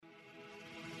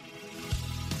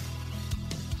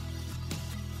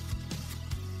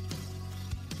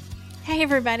Hey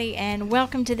everybody, and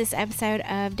welcome to this episode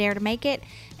of Dare to Make It.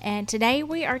 And today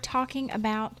we are talking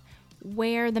about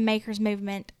where the makers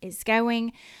movement is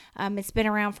going. It's been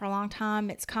around for a long time.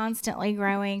 It's constantly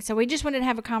growing. So we just wanted to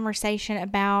have a conversation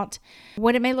about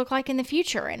what it may look like in the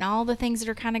future and all the things that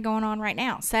are kind of going on right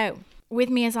now. So with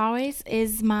me as always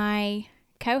is my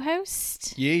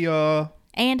co-host. Yeah.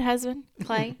 And husband,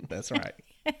 Clay. That's right.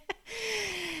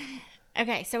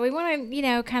 Okay, so we want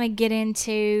to, kind of get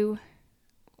into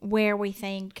where we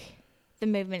think the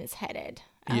movement is headed.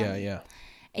 Yeah.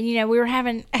 And, we were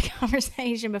having a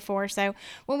conversation before. So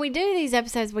when we do these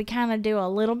episodes, we kind of do a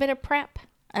little bit of prep.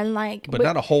 And but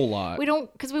not a whole lot. We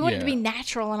don't, because we want it to be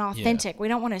natural and authentic. We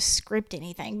don't want to script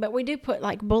anything. But we do put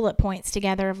bullet points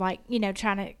together of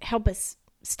trying to help us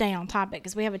stay on topic.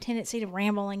 Because we have a tendency to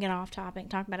ramble and get off topic and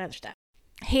talk about other stuff.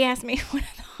 He asked me what I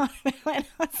thought about it.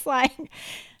 I was like,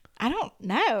 I don't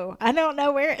know. I don't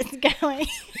know where it's going.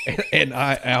 and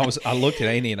I looked at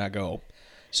Aney and I go,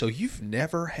 so you've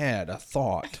never had a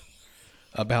thought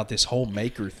about this whole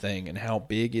maker thing and how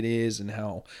big it is and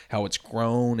how it's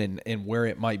grown and where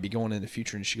it might be going in the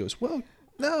future? And she goes, well,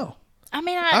 no. I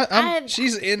mean,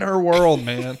 she's in her world,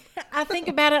 man. I think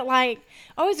about it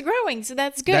it's growing, so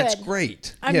that's good. That's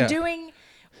great. I'm doing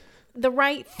the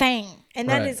right thing, and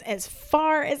that is as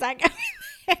far as I go.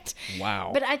 Wow.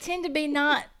 But I tend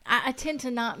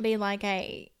to not be like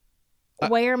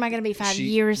where am I going to be 5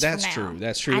 years from now?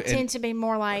 That's true. I tend to be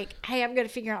more like, hey, I'm going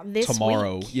to figure out this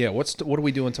tomorrow. week. Yeah. What are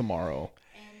we doing tomorrow?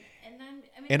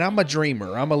 And I'm a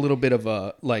dreamer. I'm a little bit of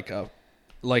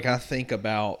I think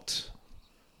about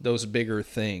those bigger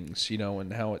things,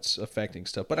 and how it's affecting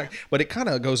stuff. But it kind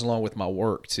of goes along with my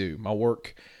work too. My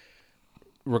work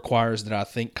requires that I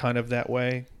think kind of that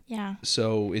way. Yeah.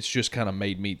 So it's just kind of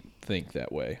made me think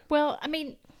that way. Well, I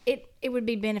mean, it would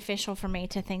be beneficial for me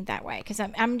to think that way because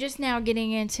I'm just now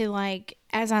getting into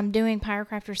as I'm doing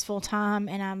Pyrocrafters full time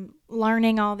and I'm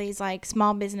learning all these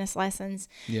small business lessons.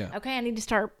 Yeah. Okay, I need to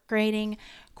start creating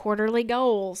quarterly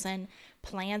goals and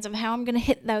plans of how I'm going to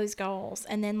hit those goals,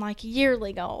 and then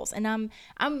yearly goals. And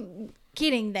I'm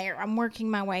getting there. I'm working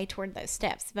my way toward those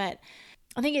steps, but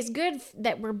I think it's good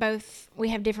that we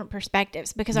have different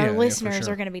perspectives because our listeners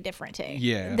are going to be different too.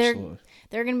 Yeah, absolutely.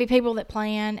 There are going to be people that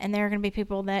plan, and there are going to be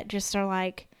people that just are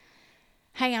like,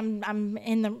 "Hey, I'm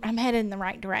headed in the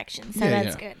right direction." So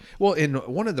that's good. Well, and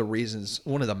one of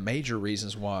the major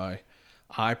reasons why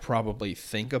I probably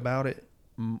think about it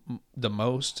the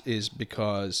most is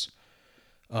because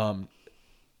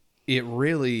it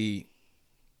really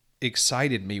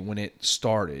excited me when it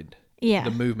started. Yeah.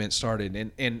 The movement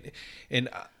started, and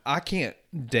I can't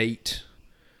date,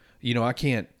 I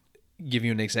can't give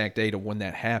you an exact date of when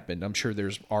that happened. I'm sure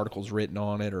there's articles written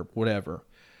on it or whatever.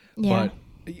 Yeah.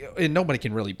 And nobody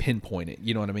can really pinpoint it,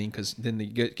 you know what I mean? Because then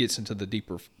it gets into the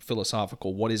deeper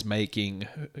philosophical. What is making?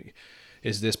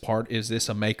 Is this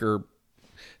a maker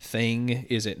thing?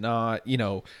 Is it not?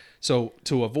 So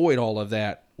to avoid all of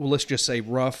that, well, let's just say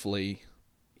roughly,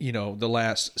 the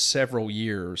last several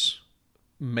years,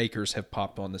 makers have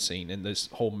popped on the scene in this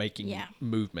whole making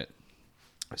movement.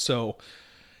 So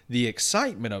the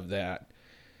excitement of that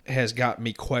has got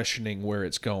me questioning where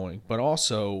it's going, but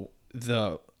also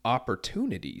the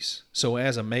opportunities. So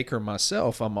as a maker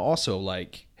myself, I'm also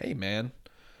like, hey man,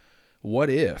 what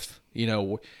if,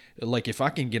 if I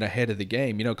can get ahead of the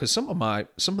game, because some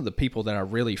of the people that I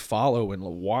really follow and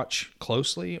watch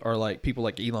closely are people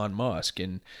like Elon Musk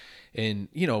and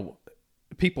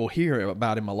people hear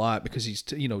about him a lot because he's,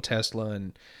 Tesla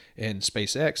and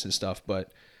SpaceX and stuff.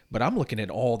 But I'm looking at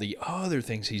all the other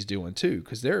things he's doing too.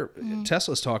 Cause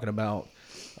Tesla's talking about,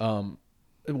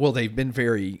 they've been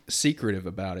very secretive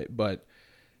about it, but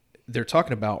they're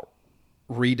talking about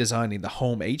redesigning the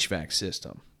home HVAC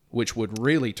system, which would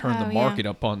really turn the market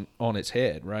up on its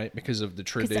head, right? Because of the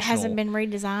traditional. Because it hasn't been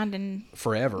redesigned in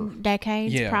forever,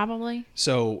 decades, probably.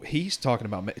 So he's talking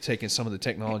about taking some of the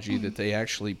technology that they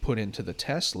actually put into the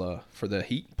Tesla for the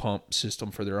heat pump system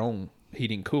for their own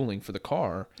heating cooling for the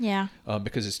car. Yeah.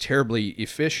 Because it's terribly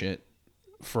efficient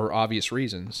for obvious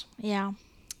reasons. Yeah.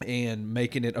 And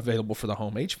making it available for the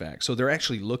home HVAC. So they're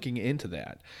actually looking into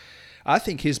that. I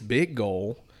think his big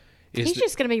goal. He's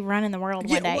just going to be running the world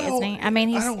one day, isn't he? I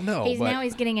mean, I don't know.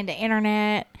 He's getting into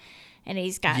internet, and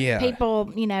he's got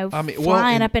people,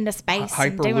 flying up into space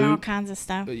and doing all kinds of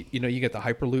stuff. You got the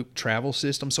Hyperloop travel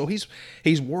system. So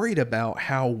he's worried about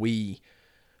how we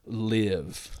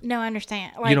live. No, I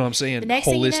understand. You know what I'm saying? The next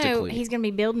thing you know, he's going to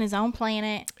be building his own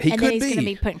planet, then he's going to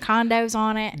be putting condos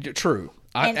on it. True.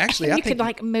 I think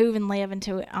could move and live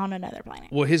on another planet.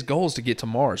 Well, his goal is to get to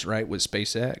Mars, right, with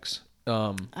SpaceX.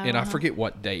 And I forget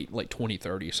what date,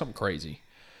 2030 or something crazy.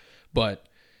 But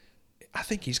I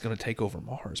think he's going to take over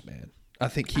Mars, man. I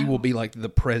think he will be like the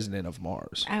president of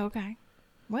Mars. Oh, okay.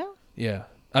 Well. Yeah.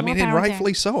 I mean, and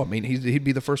rightfully so. I mean, he'd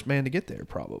be the first man to get there,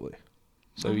 probably.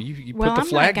 So you put the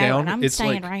flag down. I'm it's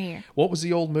staying like, right here. What was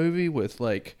the old movie with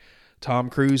like Tom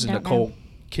Cruise and Nicole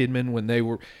Kidman when they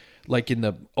were like in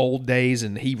the old days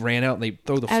and he ran out and they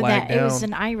throw the flag down? It was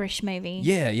an Irish movie.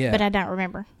 Yeah. But I don't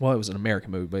remember. Well, it was an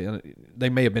American movie, but they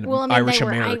may have been Irish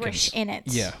Americans. They were Irish in it.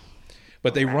 Yeah.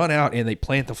 But they run out and they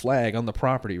plant the flag on the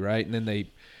property, right? And then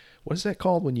what is that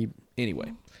called when you,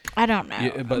 anyway? I don't know.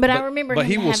 Yeah, but I remember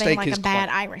him having like a bad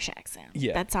Irish accent.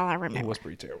 Yeah. That's all I remember. It was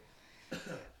pretty terrible.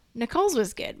 Nicole's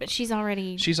was good, but she's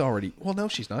already. Well, no,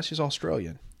 she's not. She's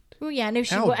Australian. Well, yeah, I knew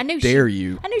she. How dare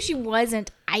you? I knew she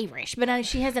wasn't Irish, but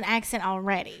she has an accent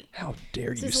already. How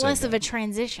dare you? So it's less of a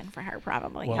transition for her,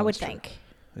 probably. Well, I would think.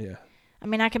 Yeah. I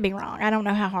mean, I could be wrong. I don't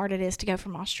know how hard it is to go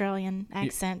from Australian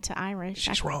accent to Irish.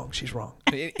 She's wrong.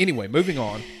 Anyway, moving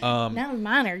on. No,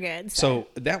 mine are good. So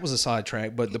that was a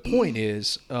sidetrack, but the point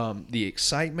is, the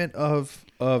excitement of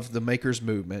the makers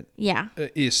movement,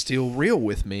 is still real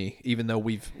with me, even though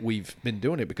we've been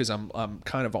doing it, because I'm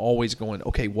kind of always going,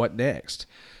 okay, what next?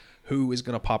 Who is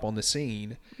going to pop on the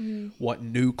scene? What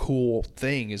new cool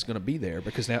thing is going to be there?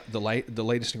 Because now the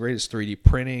latest and greatest 3D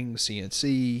printing,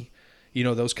 CNC.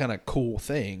 Those kind of cool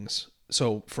things.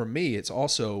 So for me, it's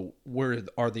also where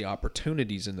are the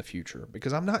opportunities in the future?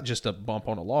 Because I'm not just a bump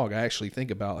on a log. I actually think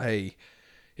about, hey,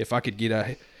 if I could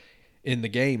get in the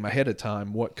game ahead of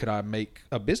time, what could I make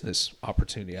a business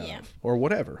opportunity out of? Or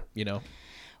whatever,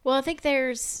 Well, I think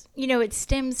there's, it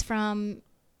stems from,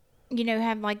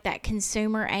 have like that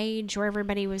consumer age where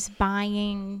everybody was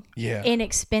buying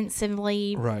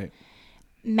inexpensively. Right.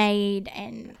 Made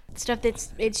and stuff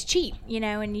it's cheap,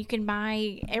 and you can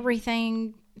buy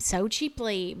everything so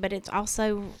cheaply, but it's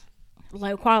also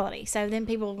low quality. So then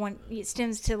it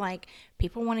stems to like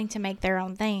people wanting to make their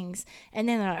own things, and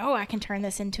then they're like, oh, I can turn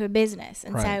this into a business.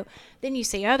 And so then you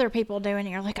see other people doing it,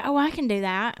 you're like, oh, I can do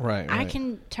that. Right. I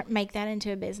can make that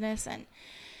into a business.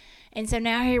 And so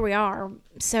now here we are,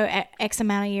 so X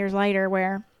amount of years later,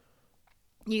 where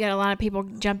you got a lot of people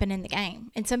jumping in the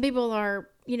game, and some people are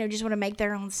just want to make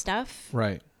their own stuff.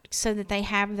 Right. So that they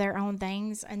have their own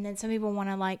things. And then some people want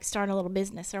to like start a little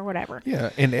business or whatever. Yeah.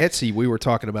 And Etsy, we were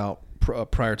talking about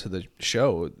prior to the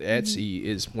show, Etsy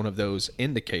is one of those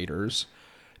indicators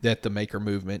that the maker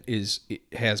movement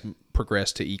has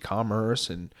progressed to e-commerce.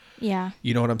 And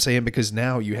you know what I'm saying? Because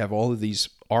now you have all of these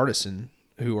artisans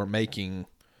who are making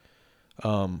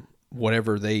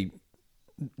whatever they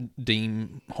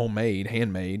deem homemade,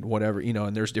 handmade, whatever,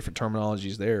 and there's different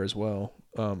terminologies there as well.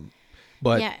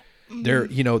 But they're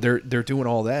doing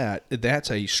all that.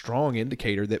 That's a strong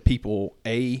indicator that people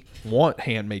want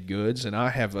handmade goods. And I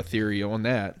have a theory on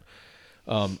that.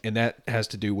 And that has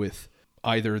to do with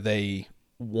either they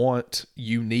want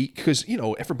unique, because,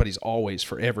 everybody's always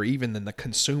forever, even in the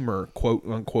consumer, quote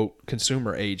unquote,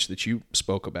 consumer age that you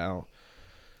spoke about,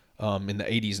 in the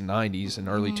 80s and 90s and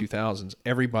early 2000s,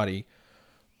 everybody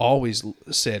always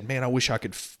said, man, I wish I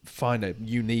could find a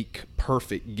unique,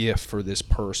 perfect gift for this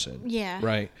person. Yeah.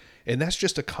 Right. And that's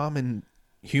just a common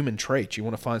human trait. You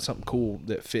want to find something cool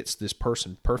that fits this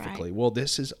person perfectly. Right. Well,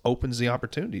 this opens the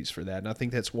opportunities for that. And I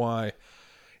think that's why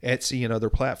Etsy and other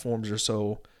platforms are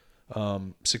so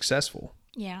successful.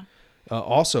 Yeah.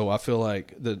 Also, I feel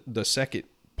like the second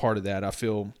part of that, I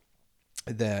feel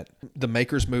that the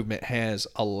makers movement has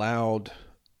allowed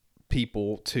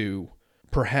people to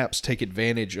perhaps take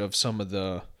advantage of some of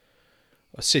the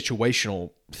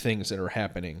situational things that are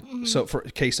happening. Mm-hmm. So for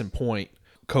case in point,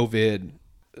 COVID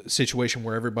situation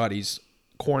where everybody's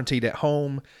quarantined at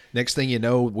home. Next thing you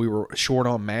know, we were short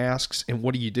on masks. And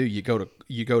what do? You go to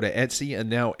Etsy, and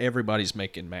now everybody's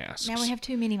making masks. Now we have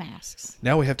too many masks.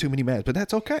 But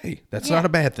that's okay. That's not a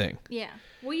bad thing. Yeah.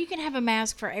 Well, you can have a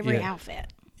mask for every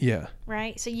outfit. Yeah.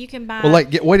 Right. So you can buy. Well,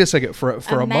 wait a second for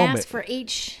a mask moment for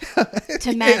each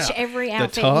to match every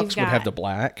outfit the tux you've got. Would have the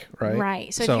black, right?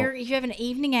 Right. So if you have an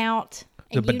evening out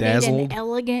and you need an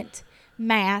elegant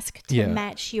mask to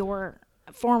match your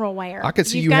formal wear, I could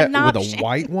see you with a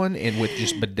white one and with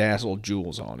just bedazzled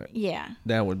jewels on it. Yeah.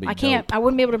 That would be. I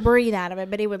wouldn't be able to breathe out of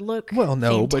it, but it would look. Well,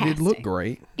 no, fantastic. But it'd look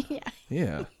great. Yeah.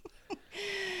 Yeah.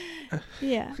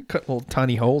 Yeah. Cut little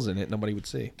tiny holes in it, nobody would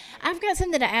see. I've got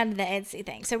something to add to the Etsy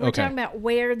thing. So we're talking about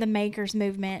where the makers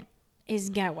movement is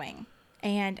going.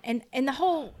 And the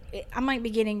whole, I might be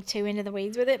getting too into the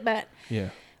weeds with it, but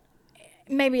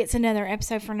maybe it's another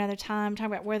episode for another time,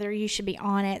 talking about whether you should be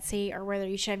on Etsy or whether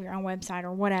you should have your own website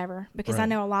or whatever. Because I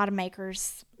know a lot of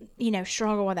makers,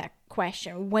 struggle with that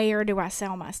question. Where do I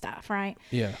sell my stuff, right?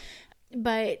 Yeah.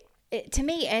 But to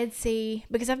me, Etsy,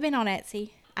 because I've been on Etsy,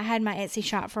 I had my Etsy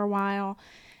shop for a while,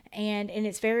 and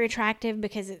it's very attractive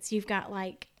because you've got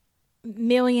like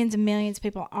millions and millions of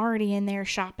people already in there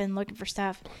shopping, looking for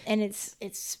stuff, and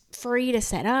it's free to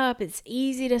set up. It's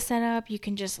easy to set up. You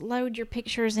can just load your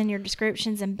pictures and your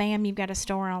descriptions, and bam, you've got a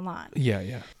store online.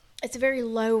 Yeah. It's a very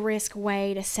low risk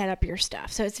way to set up your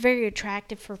stuff, so it's very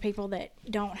attractive for people that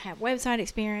don't have website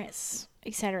experience,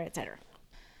 et cetera, et cetera.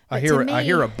 I hear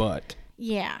a but.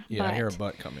 Yeah, I hear a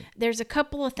but coming. There's a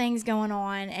couple of things going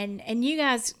on, and you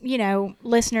guys,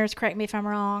 listeners, correct me if I'm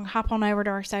wrong, hop on over to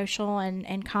our social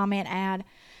and comment, add.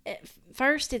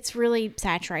 First, it's really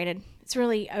saturated. It's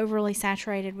really overly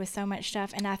saturated with so much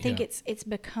stuff, and I think it's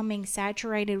becoming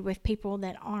saturated with people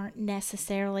that aren't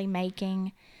necessarily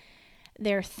making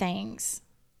their things.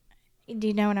 Do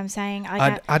you know what I'm saying?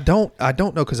 Like I don't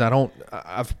know, because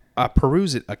I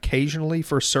peruse it occasionally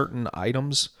for certain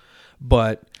items,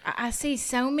 but I see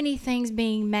so many things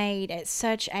being made at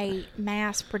such a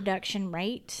mass production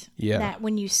rate that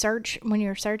when you're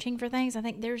searching for things, I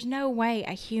think there's no way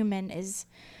a human is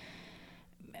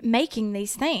making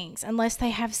these things unless they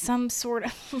have some sort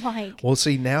of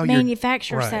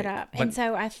manufacturer set up. And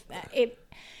so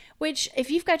which if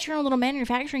you've got your own little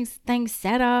manufacturing thing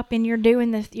set up and you're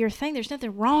doing your thing, there's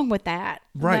nothing wrong with that.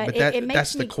 Right, but it makes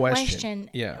that's me the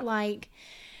question. Like,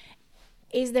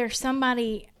 is there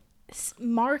somebody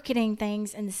marketing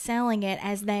things and selling it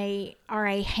as they are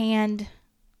a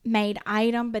handmade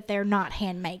item, but they're not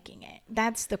hand making it?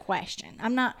 That's the question.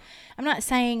 I'm not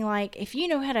saying, like, if you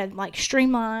know how to like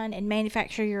streamline and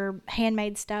manufacture your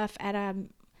handmade stuff at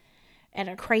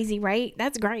a crazy rate,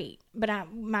 that's great. But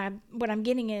what I'm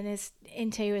getting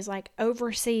into is like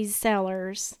overseas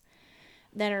sellers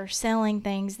that are selling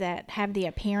things that have the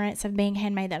appearance of being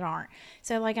handmade that aren't.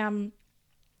 So like I'm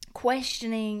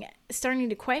starting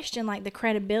to question like the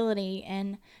credibility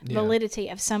and validity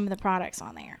of some of the products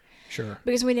on there. Sure.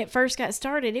 Because when it first got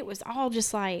started, it was all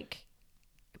just like,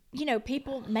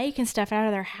 people making stuff out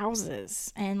of their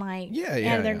houses and like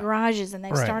out of their garages, and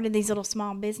they started these little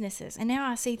small businesses. And now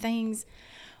I see things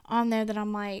on there that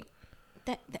I'm like,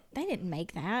 that they didn't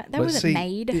make that. That wasn't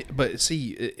made. But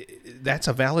that's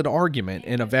a valid argument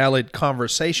and a valid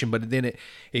conversation. But then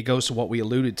it goes to what we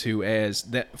alluded to as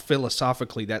that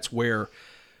philosophically, that's where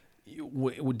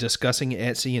discussing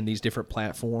Etsy and these different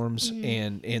platforms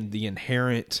and the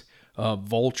inherent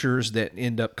vultures that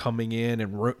end up coming in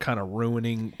and kind of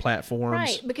ruining platforms.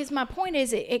 Right, because my point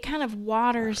is it kind of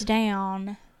waters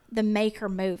down the maker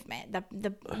movement,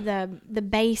 the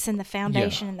base and the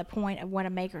foundation and the point of what a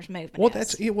maker's movement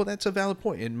is. That's a valid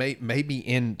point. And maybe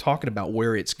in talking about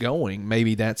where it's going,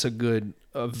 maybe that's a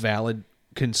valid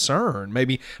concern.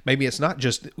 Maybe it's not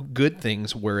just good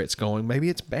things where it's going. Maybe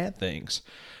it's bad things.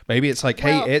 Maybe it's like,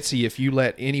 hey, Etsy, if you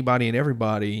let anybody and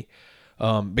everybody,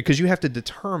 because you have to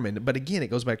determine, but again, it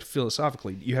goes back to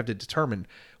philosophically, you have to determine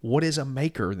what is a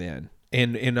maker then,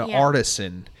 and an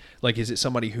artisan. Like, is it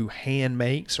somebody who hand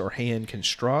makes or hand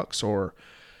constructs or,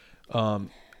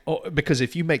 because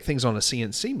if you make things on a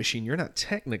CNC machine, you're not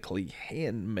technically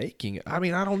hand making it. I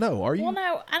mean, I don't know. Are you? Well,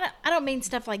 no, I don't mean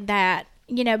stuff like that,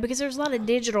 because there's a lot of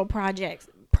digital products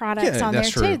on there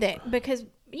too, that because,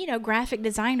 graphic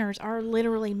designers are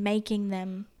literally making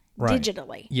them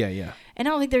digitally. Yeah. And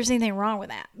I don't think there's anything wrong with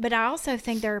that. But I also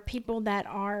think there are people that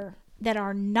are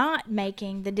not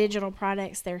making the digital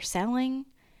products they're selling.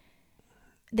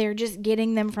 They're just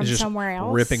getting them from somewhere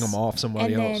else, ripping them off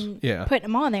somebody else, and then putting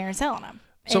them on there and selling them.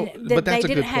 So, but that's they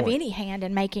didn't have any hand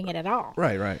in making it at all.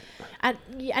 Right. I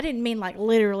didn't mean like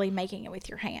literally making it with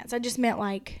your hands. I just meant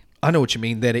like, I know what you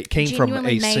mean, that it came from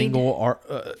a single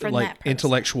art, like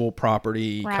intellectual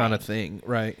property kind of thing,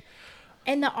 right?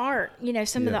 And the art,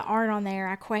 some of the art on there,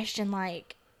 I question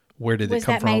like, where did it come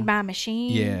from? Was that made by a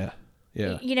machine?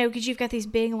 Yeah. Because you've got these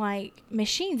big like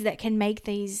machines that can make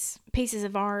these pieces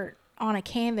of art on a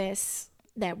canvas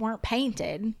that weren't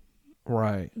painted.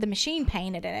 Right. The machine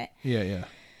painted it. Yeah.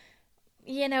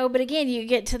 But again, you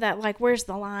get to that, like, where's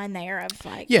the line there of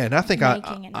like, and I think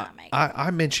making and not making. I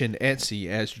mentioned Etsy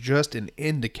as just an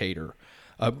indicator,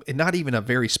 and not even a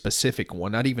very specific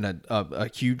one, not even a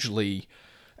hugely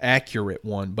accurate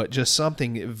one, but just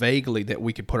something vaguely that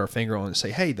we could put our finger on and say,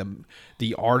 hey,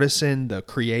 the artisan, the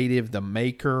creative, the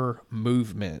maker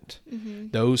movement,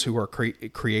 those who are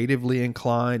creatively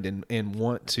inclined and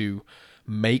want to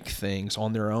make things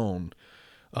on their own.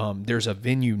 There's a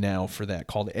venue now for that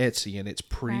called Etsy, and it's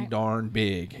pretty darn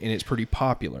big, and it's pretty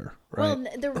popular, right?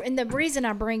 Well, the reason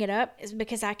I bring it up is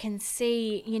because I can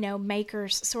see,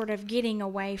 makers sort of getting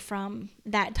away from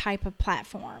that type of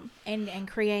platform and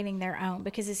creating their own,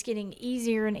 because it's getting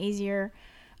easier and easier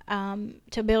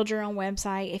to build your own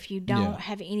website if you don't Yeah.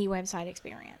 have any website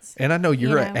experience. And I know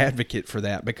you're You an know? advocate for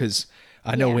that, because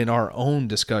I know Yeah. in our own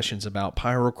discussions about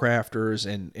pyrocrafters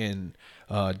and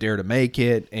Dare to Make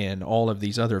It and all of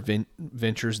these other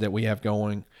ventures that we have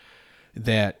going,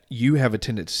 that you have a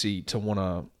tendency to want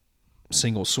to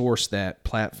single source that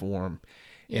platform.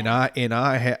 Yeah. And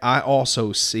I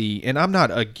also see, and I'm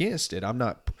not against it. I'm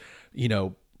not,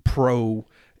 pro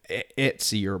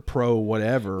Etsy or pro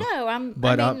whatever. No,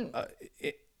 But I mean,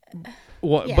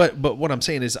 yeah. but what I'm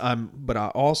saying is but I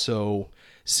also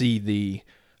see the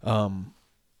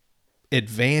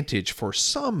advantage for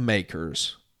some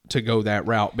makers to go that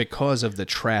route because of the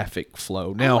traffic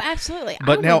flow. Now, absolutely.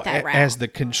 But I now, went that route. as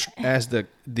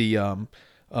the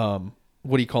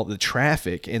what do you call it? The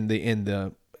traffic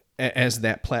as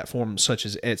that platform such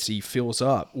as Etsy fills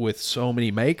up with so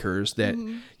many makers that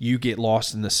you get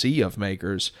lost in the sea of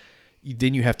makers.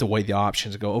 Then you have to weigh the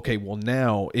options and go, okay, well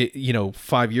now,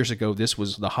 5 years ago, this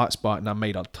was the hot spot and I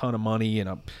made a ton of money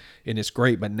and it's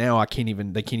great, but now they can't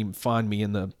even find me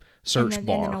in the search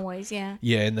bar. In the noise, yeah.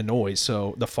 Yeah, in the noise.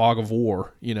 So the fog of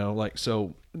war,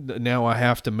 now I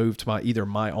have to move to either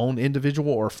my own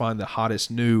individual or find the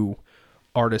hottest new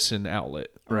artisan outlet.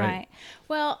 Right.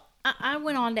 Well, I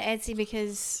went on to Etsy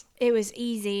because it was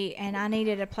easy and I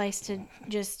needed a place to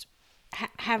just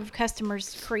have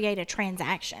customers create a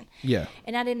transaction. Yeah.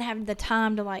 And I didn't have the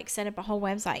time to set up a whole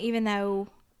website, even though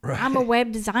Right. I'm a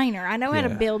web designer. I know how to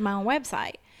Yeah. build my own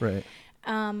website. Right.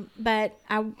 But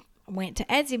I went to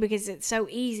Etsy because it's so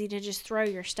easy to just throw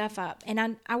your stuff up.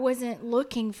 And I wasn't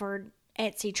looking for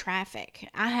Etsy traffic.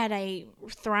 I had a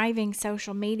thriving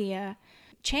social media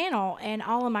channel and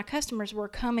all of my customers were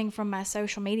coming from my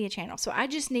social media channel. So I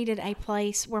just needed a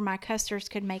place where my customers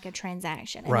could make a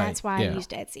transaction. And Right. that's why Yeah. I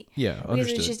used Etsy. Yeah, Because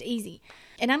understood. it's just easy.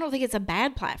 And I don't think it's a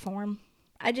bad platform.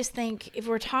 I just think if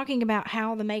we're talking about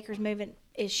how the makers movement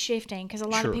is shifting, because a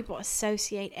lot Sure. of people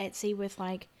associate Etsy with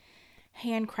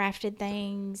handcrafted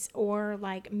things or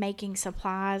making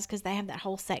supplies, because they have that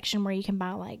whole section where you can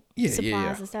buy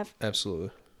supplies and stuff.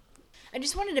 Absolutely. I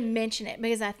just wanted to mention it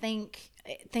because I think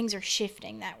things are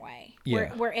shifting that way.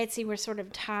 Yeah. Where Etsy was sort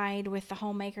of tied with the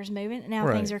whole makers movement. Now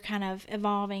Right. things are kind of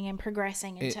evolving and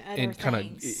progressing into other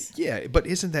things. But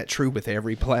isn't that true with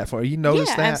every platform? You notice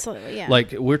Yeah, that? absolutely, yeah.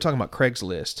 Like we're talking about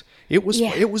Craigslist. It was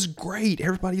Yeah. it was great.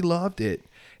 Everybody loved it.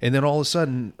 And then all of a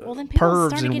sudden, Well, then people pervs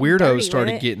started and getting dirty weirdos with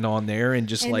started it. getting on there and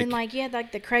just And then you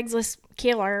had the Craigslist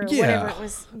killer or Yeah. whatever it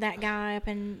was, that guy up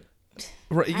in.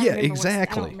 right, I don't yeah, remember I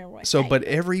exactly. don't remember what So, state, but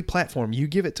every platform you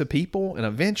give it to people, and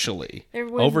eventually, There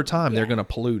would- over time, they're yeah. going to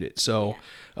pollute it. So,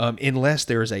 unless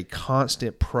there is a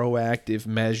constant proactive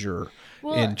measure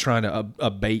Well, in trying to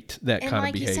abate that And kind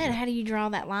like of you behavior. said, how do you draw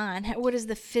that line? What is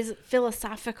the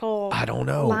philosophical I don't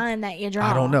know. line that you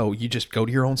draw? I don't know. You just go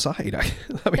to your own site.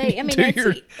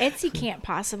 Etsy can't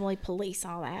possibly police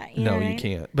all that. You know No, what I you mean?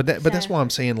 can't. But that's So- why I'm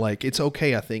saying it's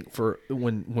okay. I think for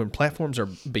when platforms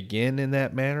begin in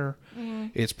that manner, Mm-hmm.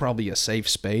 it's probably a safe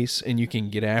space, and you can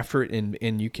get after it,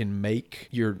 and you can make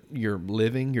your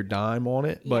living, your dime on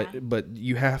it. Yeah. But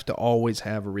you have to always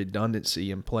have a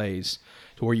redundancy in place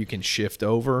to where you can shift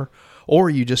over, or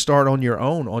you just start on your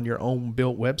own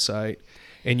built website,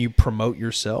 and you promote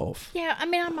yourself. Yeah, I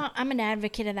mean, I'm an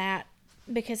advocate of that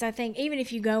because I think even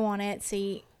if you go on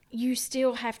Etsy, you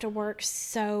still have to work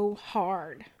so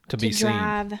hard To be seen.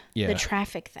 drive Yeah. the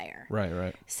traffic there.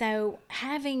 Right. So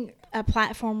having a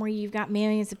platform where you've got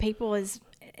millions of people it's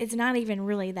not even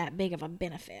really that big of a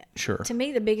benefit. Sure. To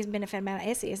me, the biggest benefit about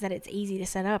Etsy is that it's easy to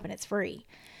set up and it's free.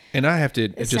 And I have to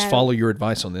just So- follow your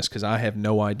advice on this because I have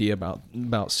no idea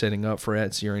about setting up for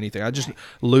Etsy or anything. I just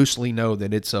loosely know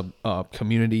that it's a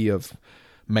community of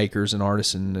makers and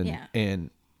artisans and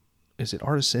is it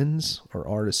artisans or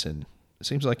artisan? It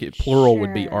seems like plural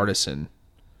would be Sure. artisan.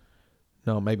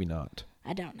 No, maybe not.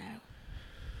 I don't know.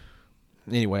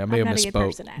 Anyway, I may I'm have not a good misspoke,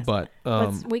 person to ask but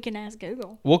that. We can ask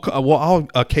Google. I'll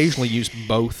occasionally use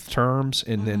both terms,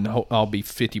 and then I'll be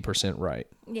 50% right.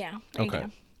 Yeah. There Okay. You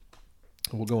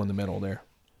go. We'll go in the middle there.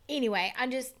 Anyway, I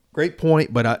just Great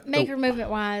point, but maker movement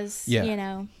wise,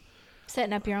 Yeah.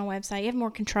 setting up your own website, you have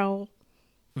more control.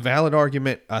 valid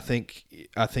argument. I think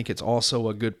it's also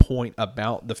a good point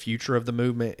about the future of the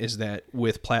movement is that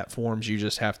with platforms, you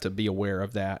just have to be aware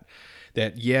of that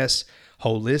yes,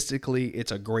 holistically,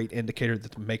 it's a great indicator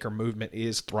that the maker movement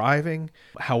is thriving.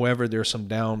 However, there's some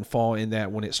downfall in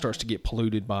that when it starts to get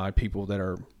polluted by people that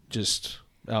are just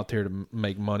out there to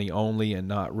make money only and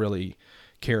not really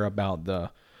care about the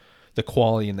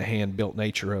quality and the hand-built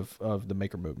nature of the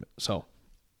maker movement. So,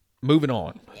 moving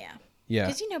on. Yeah. Yeah.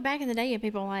 Because, back in the day,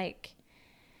 people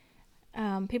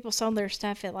people sold their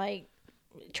stuff at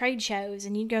trade shows,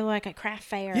 and you'd go to like a craft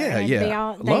fair. Yeah, and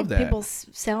yeah. Love that. People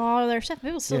sell all of their stuff.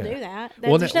 People still do that.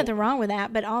 There's nothing wrong with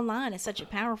that, but online is such a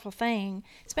powerful thing,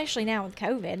 especially now with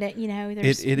COVID. That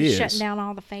they're shutting down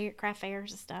all the craft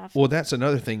fairs and stuff. Well, that's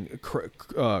another thing.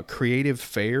 Creative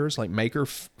fairs, like maker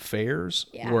fairs,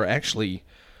 were actually.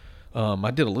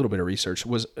 I did a little bit of research.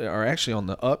 Are actually on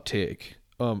the uptick.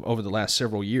 Over the last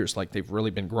several years, like they've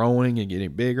really been growing and getting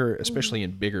bigger, especially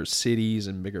in bigger cities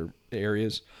and bigger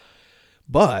areas.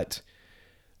 But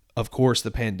of course, the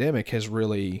pandemic has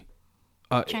really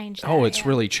changed that. Oh, it's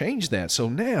really changed that. So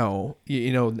now,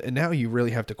 now you really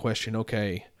have to question,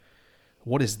 okay,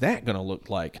 what is that going to look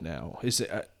like now? Is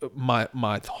it, my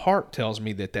heart tells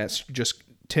me that that's just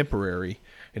temporary,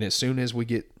 and as soon as we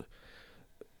get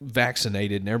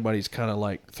vaccinated and everybody's kind of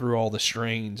like through all the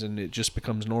strains and it just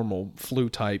becomes normal flu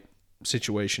type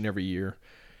situation every year,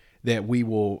 that we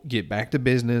will get back to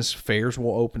business, fairs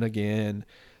will open again,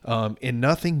 and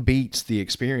nothing beats the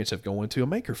experience of going to a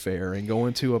maker fair and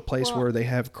going to a place where they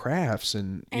have crafts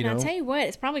and I'll tell you what,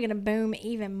 it's probably going to boom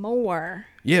even more.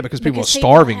 Yeah, because people are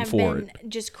starving have for been it,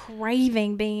 just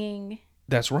craving being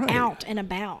that's right out and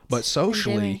about, but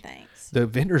socially the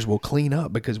vendors will clean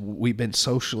up because we've been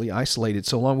socially isolated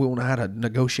so long. We won't know how to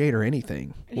negotiate or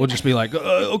anything. We'll just be like,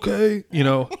 okay,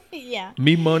 yeah,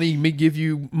 me give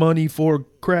you money for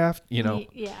craft,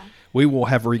 Yeah. We will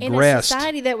have regressed. In a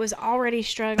society that was already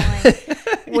struggling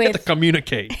with to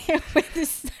communicate. with the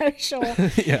social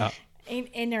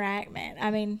interactment. I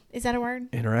mean, is that a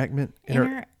word? Interaction.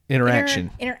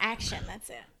 Interaction, that's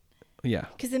it. Yeah.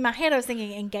 Because in my head I was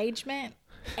thinking engagement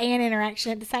and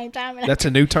interaction at the same time. And that's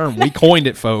a new term. We coined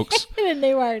it, folks. A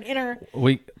new word.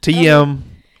 TM.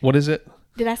 What is it?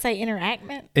 Did I say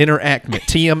interactment? Interactment.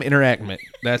 TM interactment.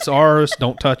 That's ours.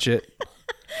 Don't touch it.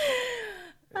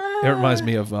 It reminds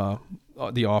me of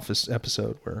the Office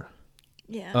episode where,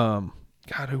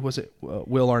 God, who was it?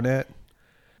 Will Arnett.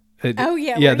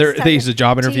 He's a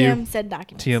job interview. TM said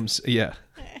documents. TM's, yeah.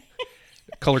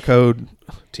 Color code.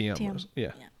 TM.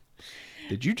 Yeah.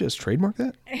 Did you just trademark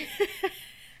that?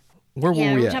 Where were we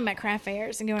at? We're talking about craft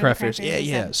fairs and going craft to craft fairs. fairs.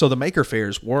 Yeah. So the maker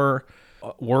fairs were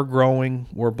growing,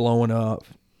 were blowing up.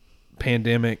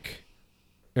 Pandemic,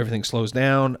 everything slows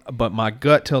down, but my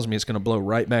gut tells me it's going to blow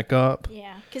right back up.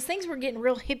 Yeah, because things were getting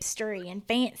real hipstery and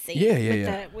fancy.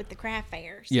 With the craft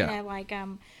fairs. Yeah. Like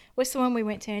what's the one we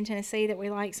went to in Tennessee that we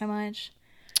liked so much?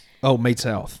 Oh, Made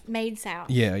South. Made South.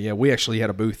 Yeah. We actually had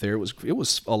a booth there. It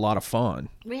was a lot of fun.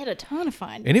 We had a ton of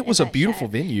fun, and it was a beautiful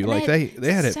venue. And like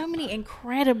they had so many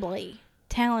incredibly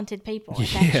talented people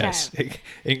at that show.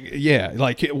 Yeah.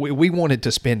 Like we wanted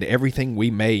to spend everything we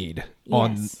made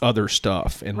on other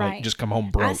stuff and like just come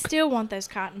home broke. I still want those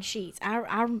cotton sheets.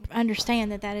 I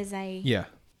understand that is a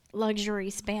luxury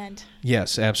spend.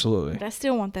 Yes, absolutely. But I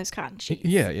still want those cotton sheets.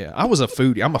 Yeah. I was a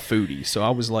foodie. I'm a foodie, so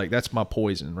I was like, that's my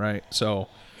poison, right? So.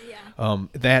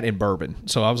 That and bourbon.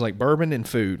 So I was like, bourbon and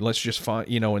food. Let's just find,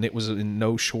 and it was in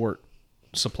no short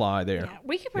supply there. Yeah.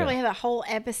 We could probably have a whole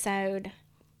episode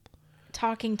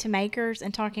talking to makers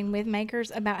and talking with makers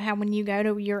about how when you go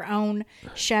to your own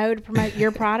show to promote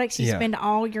your products, you spend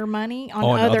all your money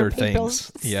on other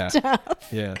people's stuff.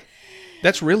 Yeah.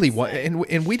 That's really what,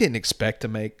 and we didn't expect to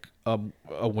make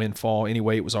a windfall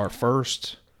anyway. It was our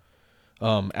first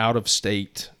out of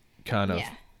state kind of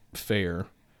fair.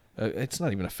 It's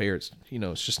not even a fair. It's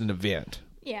it's just an event.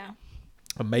 Yeah.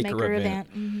 A maker event.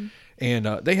 Mm-hmm. And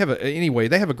they have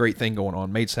a great thing going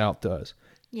on. Made South does.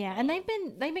 Yeah, and they've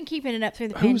been keeping it up through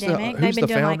the pandemic. Who's they've been the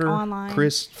doing founder? like online.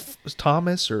 Chris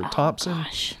Thomas or Thompson?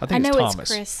 Gosh. I think know it's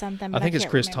Thomas. It's Chris something. I think it's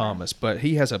Chris remember. Thomas, but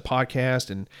he has a podcast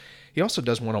and he also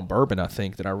does one on bourbon. I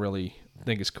think that I really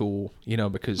think is cool.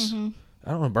 Because. Mm-hmm. I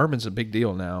don't know, bourbon's a big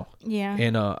deal now. Yeah.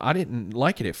 And I didn't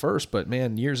like it at first, but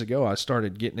man, years ago I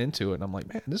started getting into it and I'm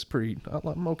like, man, this is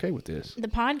I'm okay with this. The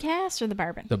podcast or the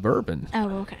bourbon? The bourbon.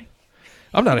 Oh, okay.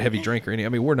 I'm not a heavy drinker. I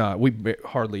mean, we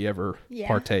hardly ever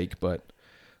partake, but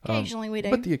occasionally we do.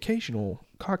 But the occasional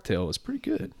cocktail is pretty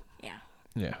good. Yeah.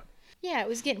 Yeah. Yeah, it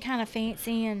was getting kind of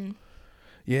fancy and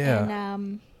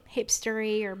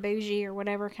hipstery or bougie or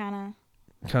whatever kind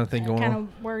of thing going on. Kind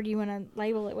of word you want to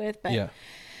label it with, but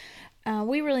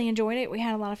we really enjoyed it. We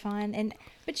had a lot of fun,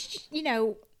 but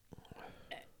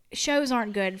shows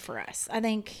aren't good for us. I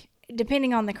think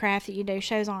depending on the craft that you do,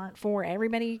 shows aren't for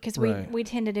everybody because we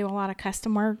tend to do a lot of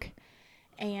custom work,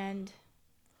 and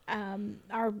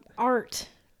our art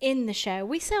in the show,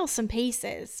 we sell some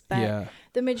pieces, but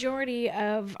the majority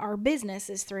of our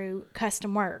business is through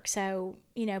custom work. So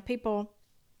people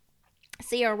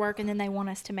see our work and then they want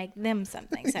us to make them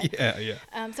something. So,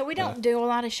 so we don't do a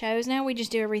lot of shows now. We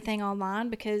just do everything online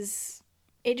because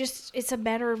it's a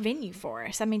better venue for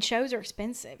us. I mean, shows are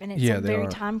expensive, and it's they very are.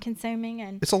 time consuming,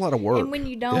 and It's a lot of work. And when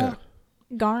you don't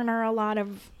garner a lot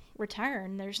of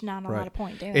return, there's not a lot of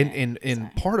point doing it.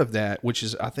 And part of that, which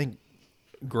is I think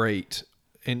great,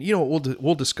 and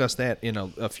we'll discuss that in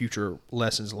a future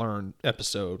lessons learned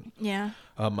episode. Yeah.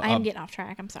 I am getting off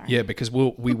track. I'm sorry. Yeah, because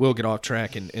we will get off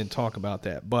track and talk about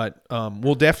that, but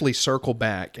we'll definitely circle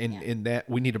back, and in that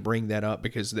we need to bring that up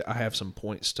because I have some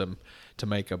points to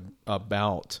make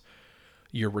about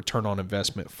your return on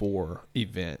investment for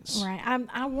events. Right.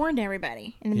 I warned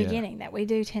everybody in the beginning that we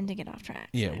do tend to get off track.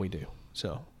 Yeah, we do.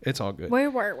 So it's all good.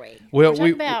 Where were we? Well,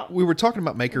 we were talking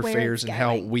about maker fairs and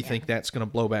how we think that's going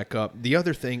to blow back up. The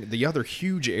other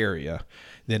huge area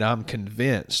that I'm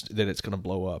convinced that it's going to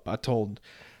blow up. I told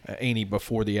Aney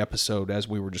before the episode, as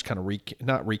we were just kind of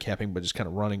not recapping, but just kind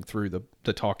of running through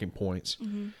the talking points,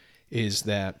 is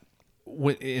that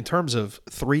in terms of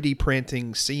 3D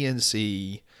printing,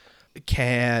 CNC,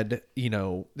 CAD,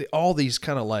 all these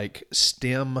kind of like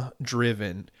STEM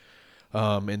driven.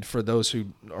 And for those who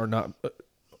are not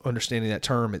understanding that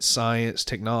term, it's science,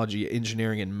 technology,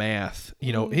 engineering, and math.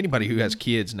 Anybody who has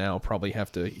kids now probably have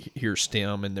to hear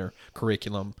STEM in their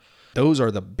curriculum. Those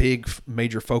are the big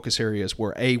major focus areas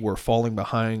where we're falling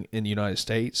behind in the United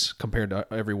States compared to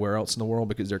everywhere else in the world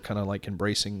because they're kind of like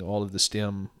embracing all of the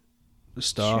STEM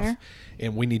stuff. Sure.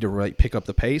 And we need to pick up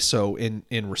the pace. So in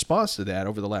response to that,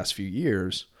 over the last few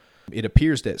years, it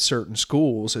appears that certain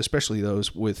schools, especially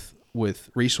those with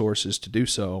resources to do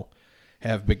so,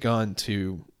 have begun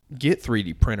to get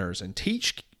 3D printers and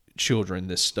teach children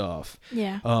this stuff.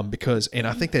 Yeah. And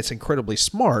I think that's incredibly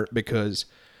smart because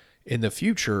in the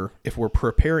future, if we're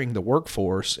preparing the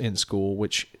workforce in school,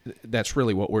 which that's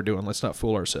really what we're doing, let's not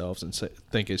fool ourselves and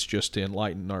think it's just to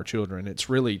enlighten our children. It's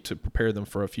really to prepare them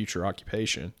for a future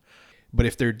occupation. But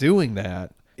if they're doing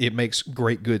that, it makes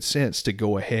good sense to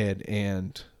go ahead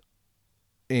and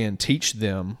teach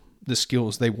them the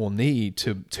skills they will need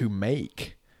to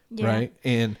make, right?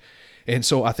 And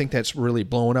so I think that's really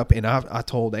blowing up. And I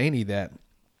told Aney that,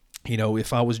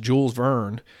 if I was Jules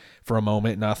Verne for a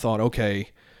moment and I thought, okay,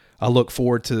 I look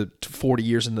forward to 40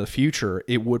 years into the future,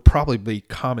 it would probably be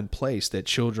commonplace that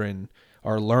children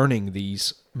are learning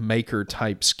these maker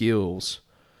type skills.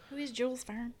 Who is Jules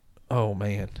Verne? Oh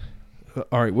man.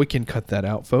 All right, we can cut that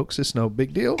out, folks. It's no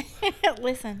big deal.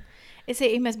 Listen.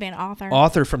 He must be an author.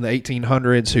 Author from the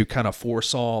 1800s who kind of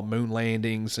foresaw moon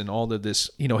landings and all of this.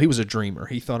 He was a dreamer.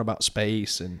 He thought about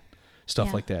space and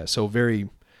stuff like that. So very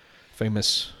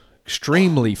famous,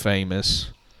 extremely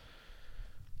famous.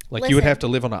 Like you would have to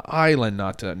live on an island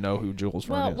not to know who Jules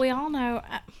Verne is. Well, we all know.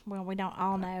 Well, we don't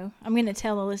all know. I'm going to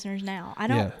tell the listeners now. I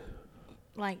don't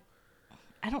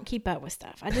I don't keep up with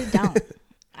stuff. I just don't.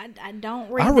 I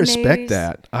don't read the news. I respect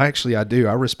that. I do.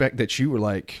 I respect that you were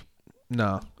like,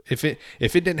 no. If it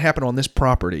didn't happen on this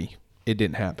property, it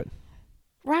didn't happen.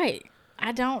 Right.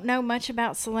 I don't know much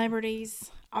about celebrities,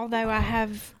 although I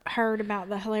have heard about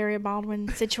the Hilaria Baldwin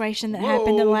situation that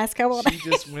happened in the last couple of days. She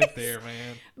just went there,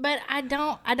 man. But I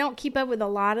don't keep up with a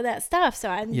lot of that stuff, so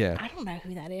I don't know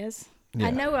who that is. Yeah.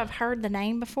 I know I've heard the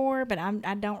name before, but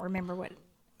I don't remember what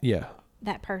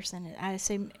that person is. I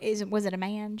assume was it a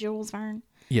man, Jules Verne?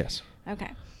 Yes.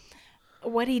 Okay.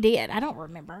 What he did, I don't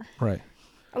remember. Right.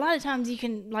 A lot of times you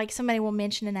can, somebody will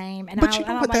mention a name, and but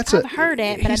I've heard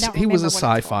it, but I don't remember. He was a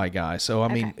sci-fi guy, so, I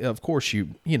mean, of course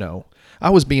I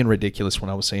was being ridiculous when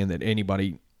I was saying that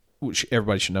everybody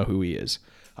should know who he is.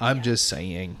 I'm just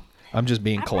saying. I'm just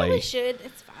being Clay. I probably should.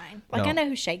 It's fine. I know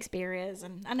who Shakespeare is,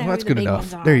 and I know that's who the good big enough.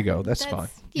 ones are. There you go. That's fine.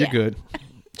 You're good.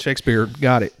 Shakespeare,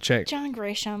 got it. Check. John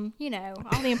Grisham,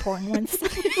 all the important ones.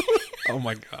 Oh,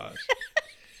 my gosh.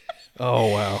 Oh,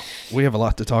 wow. We have a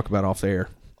lot to talk about off there.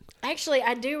 Actually,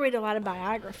 I do read a lot of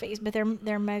biographies, but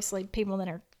they're mostly people that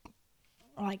are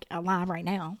alive right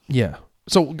now. Yeah.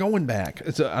 So going back,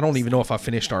 I don't even know if I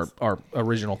finished our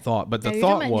original thought, but the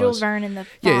thought was Jules Verne and the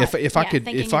thought,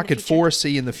 if I could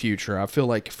foresee in the future, I feel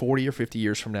like 40 or 50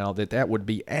 years from now that would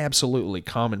be absolutely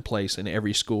commonplace in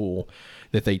every school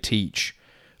that they teach.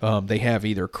 They have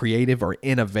either creative or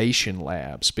innovation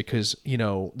labs because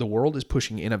the world is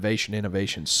pushing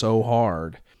innovation so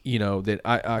hard. That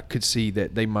I could see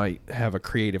that they might have a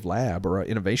creative lab or an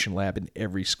innovation lab in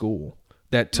every school.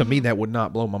 That to me, that would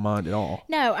not blow my mind at all.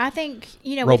 No, I think,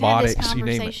 robotics, we've had this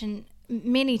conversation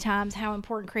many times how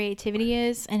important creativity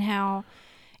is and how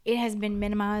it has been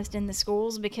minimized in the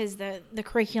schools because the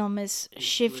curriculum is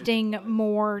shifting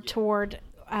more toward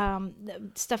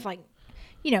stuff like,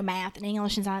 math and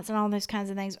English and science and all those kinds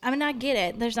of things. I mean, I get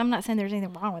it. I'm not saying there's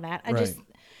anything wrong with that.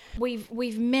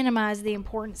 We've minimized the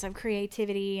importance of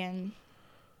creativity and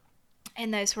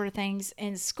and those sort of things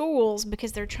in schools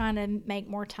because they're trying to make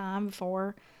more time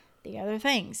for the other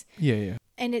things. Yeah, yeah.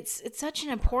 And it's such an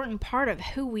important part of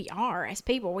who we are as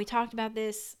people. We talked about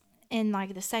this in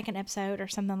like the second episode or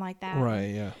something like that. Right,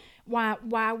 yeah.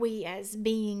 Why we as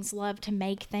beings love to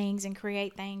make things and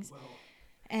create things.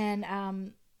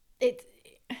 And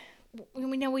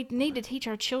we know we need to teach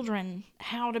our children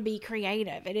how to be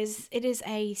creative. It is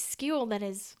a skill that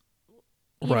is,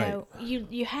 you Right. know,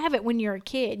 you have it when you're a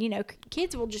kid. You know,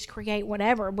 kids will just create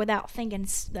whatever without thinking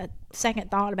a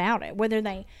second thought about it, whether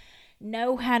they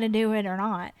know how to do it or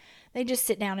not. They just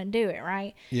sit down and do it,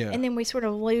 right? Yeah. And then we sort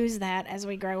of lose that as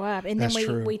we grow up. And then That's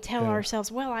true. we tell Yeah.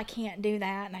 ourselves, well, I can't do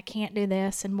that and I can't do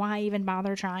this and why even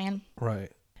bother trying?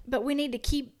 Right. But we need to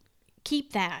keep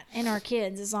that in our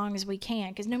kids as long as we can,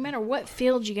 because no matter what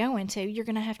field you go into, you're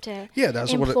going to have to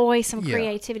employ some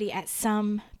creativity at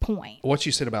some point. What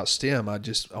you said about STEM, I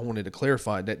wanted to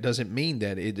clarify, that doesn't mean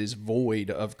that it is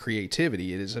void of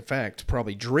creativity. It is, in fact,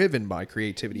 probably driven by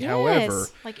creativity. Yes, However,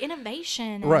 like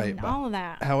innovation right, and all of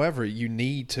that. However, you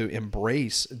need to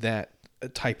embrace that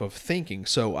type of thinking.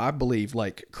 So I believe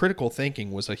like critical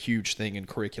thinking was a huge thing in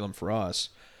curriculum for us.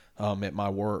 At my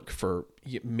work for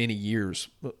many years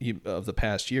of the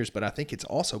past years, but I think it's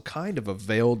also kind of a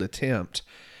veiled attempt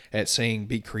at saying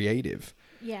be creative.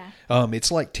 Yeah.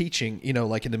 It's like teaching, you know,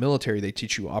 like in the military, they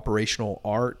teach you operational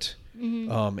art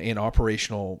and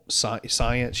operational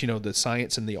science, you know, the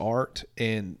science and the art,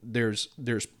 and there's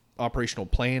operational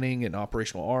planning and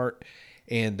operational art,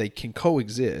 and they can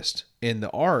coexist. And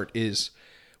the art is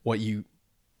what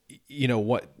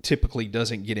what typically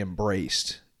doesn't get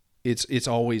embraced. It's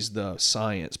always the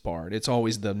science part. It's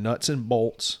always the nuts and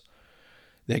bolts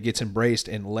that gets embraced,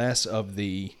 and less of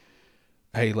the,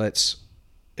 hey, let's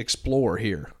explore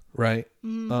here, right?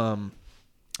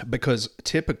 Because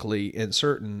typically in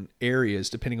certain areas,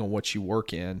 depending on what you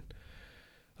work in,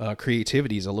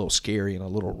 creativity is a little scary and a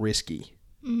little risky,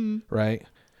 right?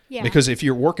 Yeah. Because if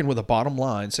you're working with a bottom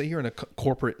line, say you're in a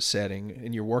corporate setting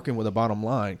and you're working with a bottom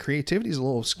line, creativity is a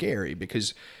little scary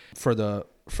because for the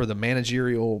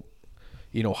managerial,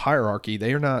 hierarchy,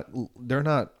 they're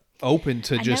not open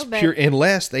to just pure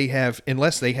unless they have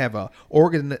a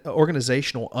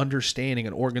organizational understanding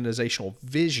and organizational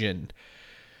vision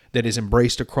that is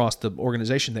embraced across the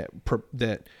organization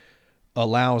that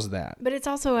allows that. But it's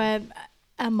also a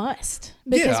must,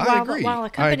 because while a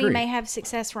company may have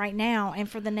success right now, and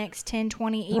for the next 10,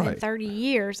 20, even 30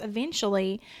 years,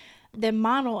 eventually the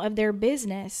model of their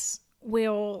business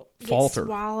will falter, get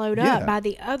swallowed up by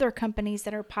the other companies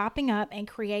that are popping up and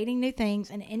creating new things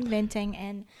and inventing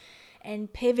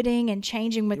and pivoting and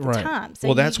changing with the times.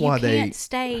 So that's why you can't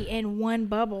stay in one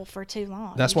bubble for too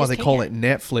long. That's why they call it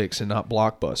Netflix and not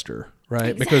Blockbuster,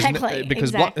 right? Exactly.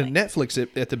 Because Netflix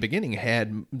at the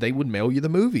beginning they would mail you the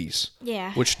movies.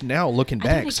 Yeah. Which now looking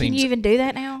back seems. Can you even do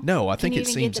that now? No, I think it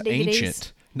seems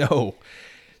ancient. No.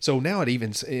 So now it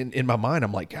even in my mind,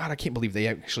 I'm like, God, I can't believe they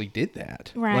actually did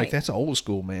that. Right. Like that's old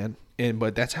school, man.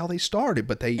 But that's how they started.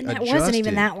 But they adjusted. Wasn't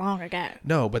even that long ago.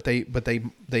 No, but they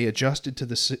adjusted to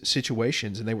the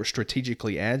situations, and they were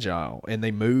strategically agile, and they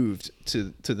moved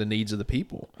to the needs of the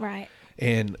people. Right.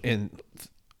 And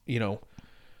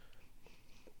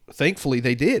thankfully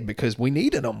they did, because we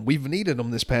needed them. We've needed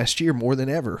them this past year more than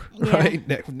ever. Yeah. Right.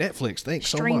 Netflix. Thanks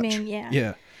so much. Streaming. Yeah.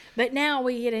 Yeah. But now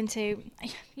we get into,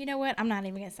 you know what? I'm not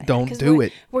even going to say Don't that. do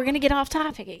it. We're going to get off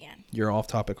topic again. You're off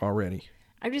topic already.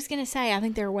 I'm just going to say, I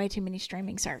think there are way too many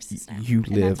streaming services now. You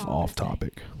live off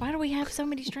topic. Why do we have so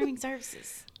many streaming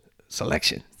services?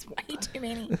 Selection. It's way too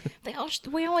many.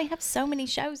 We only have so many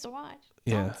shows to watch.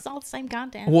 It's all the same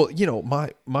content. Well,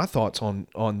 my thoughts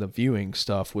on the viewing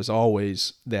stuff was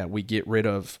always that we get rid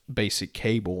of basic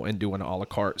cable and do an a la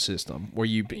carte system where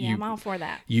I'm all for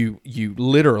that. You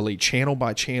literally channel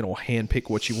by channel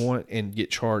handpick what you want and get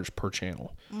charged per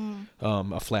channel,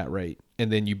 a flat rate,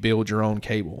 and then you build your own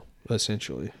cable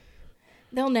essentially.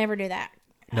 They'll never do that.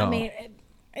 No. I mean,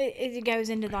 it goes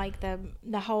into like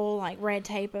the whole like red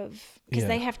tape of, because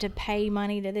they have to pay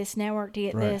money to this network to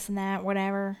get this and that,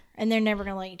 whatever, and they're never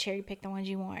going to let you cherry pick the ones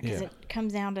you want, because it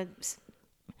comes down to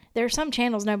there are some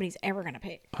channels nobody's ever going to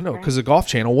pick. I know, because the Golf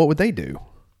Channel, what would they do?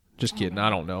 Just kidding. I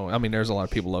don't know. I mean, there's a lot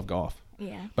of people who love golf.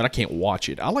 Yeah. But I can't watch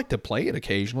it. I like to play it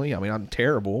occasionally. I mean, I'm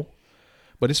terrible,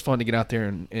 but it's fun to get out there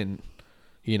and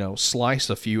slice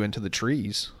a few into the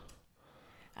trees.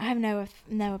 I have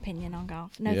no opinion on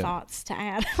golf. No thoughts to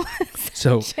add.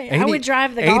 So I would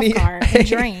drive the golf cart and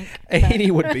drink.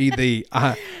 Aney would be the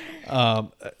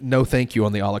no thank you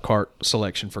on the a la carte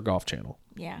selection for Golf Channel.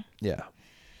 Yeah. Yeah.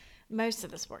 Most of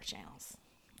the sports channels.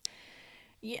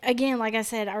 Again, like I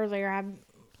said earlier,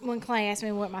 when Clay asked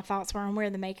me what my thoughts were on where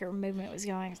the maker movement was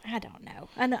going, I don't know.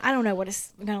 I don't know what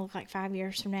it's going to look like 5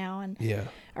 years from now,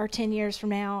 or 10 years from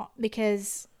now,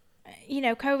 because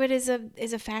COVID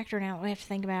is a factor now that we have to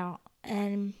think about,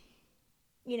 and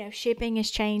shipping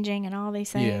is changing and all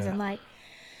these things, and like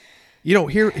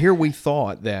here we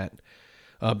thought that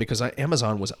because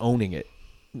Amazon was owning it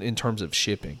in terms of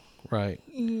shipping, right?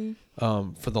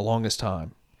 Mm-hmm. For the longest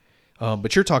time.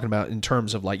 But you're talking about in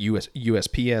terms of like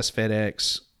USPS,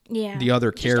 FedEx, the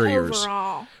other carriers. Just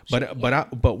overall.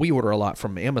 But we order a lot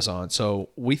from Amazon, so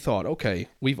we thought, okay,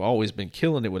 we've always been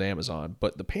killing it with Amazon,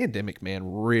 but the pandemic,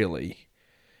 man, really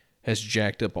has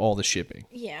jacked up all the shipping.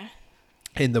 Yeah.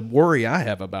 And the worry I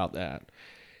have about that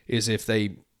is if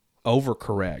they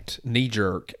overcorrect, knee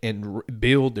jerk, and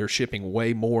build their shipping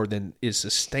way more than is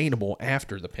sustainable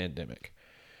after the pandemic.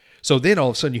 So then all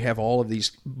of a sudden you have all of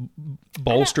these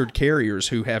bolstered carriers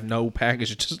who have no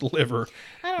package to deliver.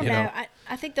 I don't know.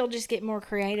 I think they'll just get more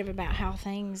creative about how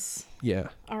things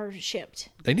are shipped.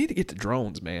 They need to get the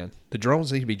drones, man. The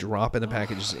drones need to be dropping the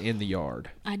packages in the yard.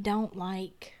 I don't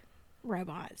like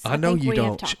robots. I know you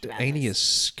don't. Aney is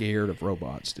scared of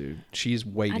robots, dude. She's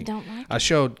waiting. I don't like I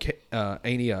showed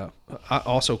Aney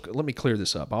let me clear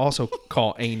this up. I also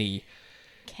call Aney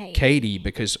Katie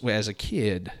because as a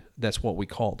kid, that's what we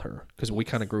called her because we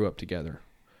kind of grew up together.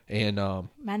 And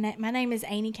my name is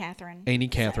Aney Catherine. Aney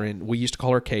Catherine. So. We used to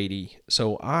call her Katie.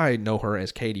 So I know her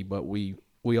as Katie, but we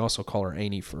also call her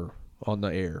Aney on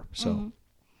the air. So,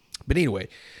 But anyway,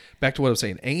 back to what I was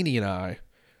saying. Aney and I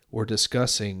were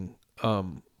discussing.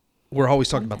 We're always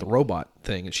talking about the robot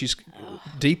thing, and she's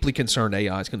deeply concerned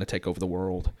AI is going to take over the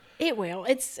world. It will.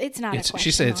 It's not a question.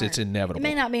 She says it's inevitable. It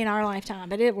may not be in our lifetime,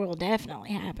 but it will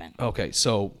definitely happen. Okay,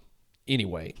 so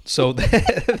anyway, so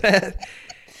that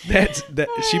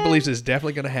she believes it's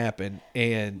definitely going to happen,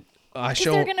 and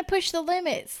they're going to push the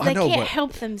limits. They can't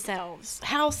help themselves.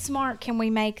 How smart can we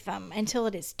make them until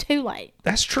it is too late?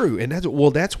 That's true, and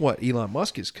that's what Elon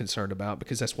Musk is concerned about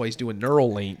because that's why he's doing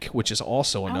Neuralink, which is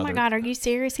also another. Oh my God, are you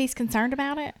serious? He's concerned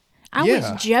about it? I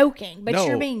was joking, but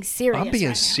you're being serious. I'm being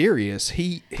right serious.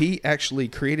 He actually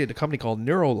created a company called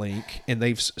Neuralink, and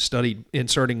they've studied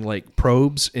inserting like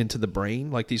probes into the brain,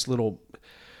 like these little.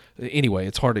 Anyway,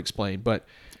 it's hard to explain, but.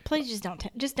 Please just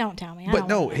don't tell me. But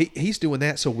no, he's doing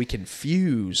that so we can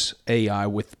fuse AI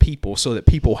with people so that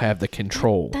people have the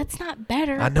control. That's not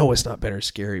better. I know it's not better. It's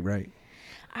scary, right?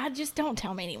 I just don't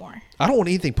tell me anymore. I don't want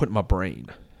anything put in my brain.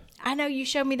 I know you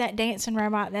showed me that dancing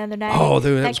robot the other day. Oh,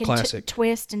 dude, that was classic.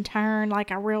 Twist and turn like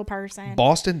a real person.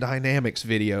 Boston Dynamics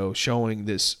video showing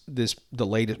the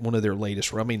latest one of their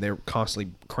latest. I mean, they're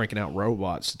constantly cranking out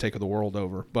robots to take the world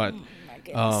over, but. My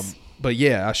goodness. But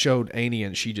yeah, I showed Aney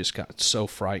and she just got so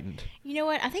frightened. You know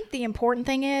what? I think the important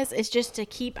thing is just to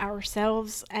keep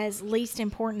ourselves as least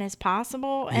important as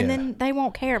possible, and then they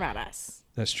won't care about us.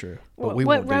 That's true. But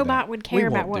what robot would care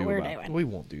about what we're doing? We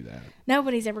won't do that.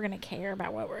 Nobody's ever going to care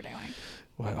about what we're doing.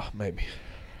 Well, maybe.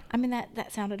 I mean,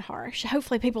 that sounded harsh.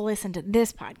 Hopefully people listen to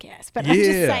this podcast, but I'm just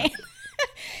saying.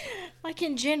 Like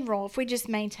in general, if we just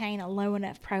maintain a low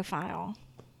enough profile.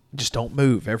 Just don't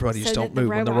move. Everybody just don't move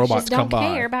when the robots come by.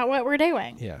 Don't care about what we're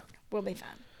doing. Yeah. We'll be fine.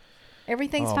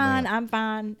 Everything's fine. Man. I'm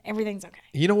fine. Everything's okay.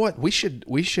 You know what? We should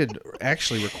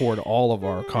actually record all of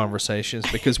our conversations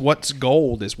because what's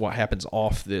gold is what happens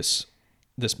off this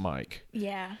mic.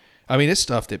 Yeah. I mean, it's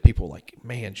stuff that people are like,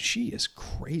 man, she is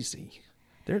crazy.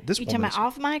 You talking about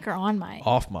off mic or on mic?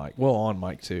 Off mic. Well, on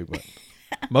mic too, but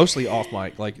mostly off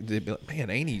mic. Like, they'd be like,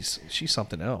 man, she's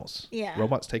something else. Yeah.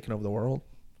 Robots taking over the world.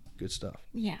 Good stuff.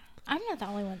 Yeah. I'm not the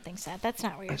only one that thinks that. That's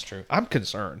not weird. That's true. I'm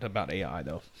concerned about AI,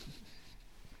 though.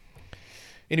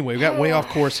 Anyway, we got way off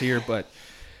course here, but...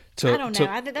 I don't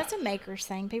know. That's a maker's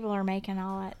thing. People are making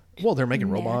all that. Well, they're making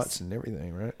robots and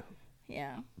everything, right?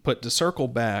 Yeah. But to circle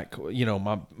back,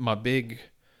 my big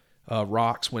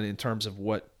rocks in terms of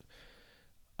what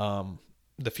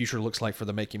the future looks like for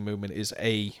the making movement is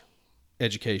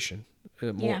education.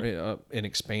 An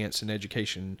expanse in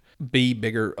education,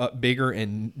 bigger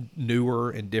and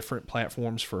newer and different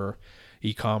platforms for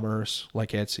e-commerce like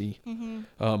Etsy,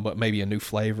 but maybe a new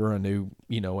flavor, a new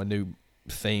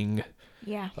thing.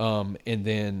 Yeah. And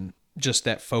then just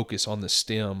that focus on the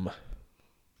STEM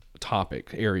topic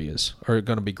areas are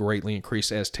going to be greatly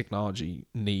increased as technology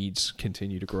needs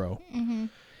continue to grow. Mm-hmm.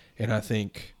 And I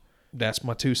think that's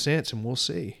my 2 cents, and we'll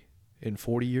see. In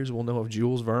 40 years, we'll know if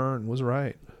Jules Verne was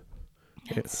right.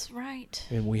 That's right.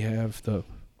 And we have the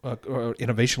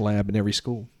innovation lab in every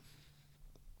school.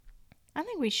 I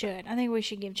think we should. I think we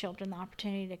should give children the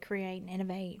opportunity to create and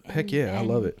innovate. Heck yeah, I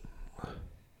love it.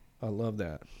 I love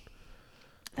that.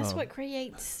 That's what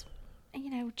creates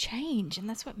change, and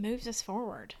that's what moves us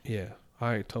forward. Yeah,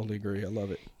 I totally agree. I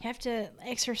love it. You have to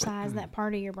exercise that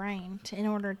part of your brain in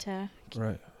order to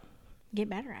get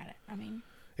better at it. I mean,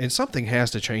 and something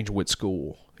has to change with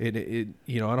school. I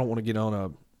don't want to get on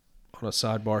a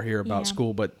sidebar here about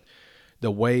school, but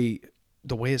the way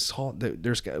it's taught,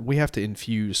 we have to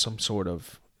infuse some sort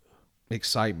of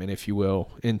excitement, if you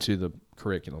will, into the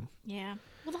curriculum. Yeah.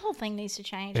 Well, the whole thing needs to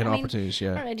change. And opportunities,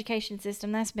 Our education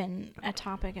system, that's been a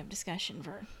topic of discussion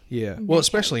for decades. Well,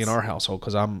 especially in our household,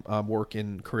 because I'm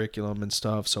working curriculum and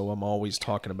stuff, so I'm always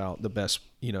talking about the best,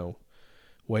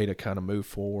 way to kind of move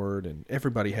forward. And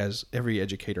every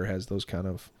educator has those kind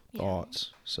of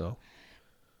thoughts. So,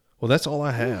 well, that's all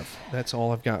I have. That's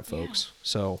all I've got, folks. Yeah.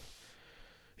 So,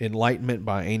 Enlightenment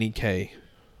by Aney and Clay.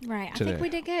 Right. Today. I think we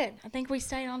did good. I think we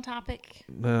stayed on topic.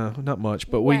 No, not much,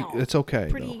 but it's okay.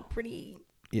 Pretty,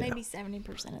 maybe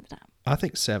 70% of the time. I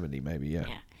think 70 maybe, yeah.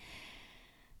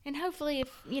 And hopefully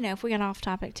if we got off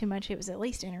topic too much, it was at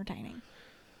least entertaining.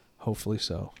 Hopefully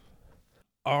so.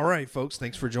 All right, folks,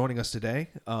 thanks for joining us today.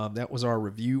 That was our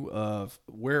review of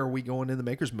where are we going in the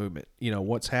Makers Movement,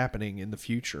 what's happening in the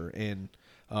future and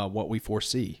what we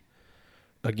foresee.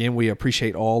 Again, we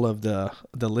appreciate all of the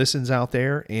listens out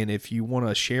there. And if you want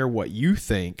to share what you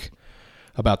think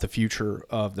about the future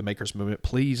of the Makers Movement,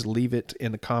 please leave it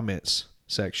in the comments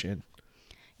section.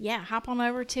 Yeah, hop on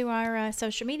over to our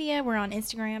social media. We're on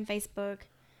Instagram, Facebook,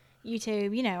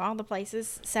 YouTube, all the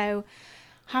places. So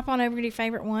hop on over to your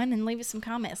favorite one and leave us some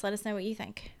comments. Let us know what you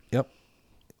think. Yep.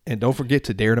 And don't forget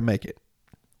to dare to make it.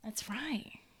 That's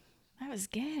right. That was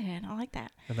good. I like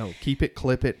that. I know. Keep it,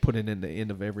 clip it, put it in the end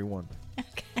of every one.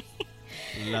 Okay.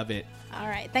 Love it. All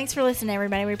right. Thanks for listening,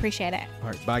 everybody. We appreciate it. All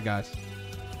right. Bye, guys.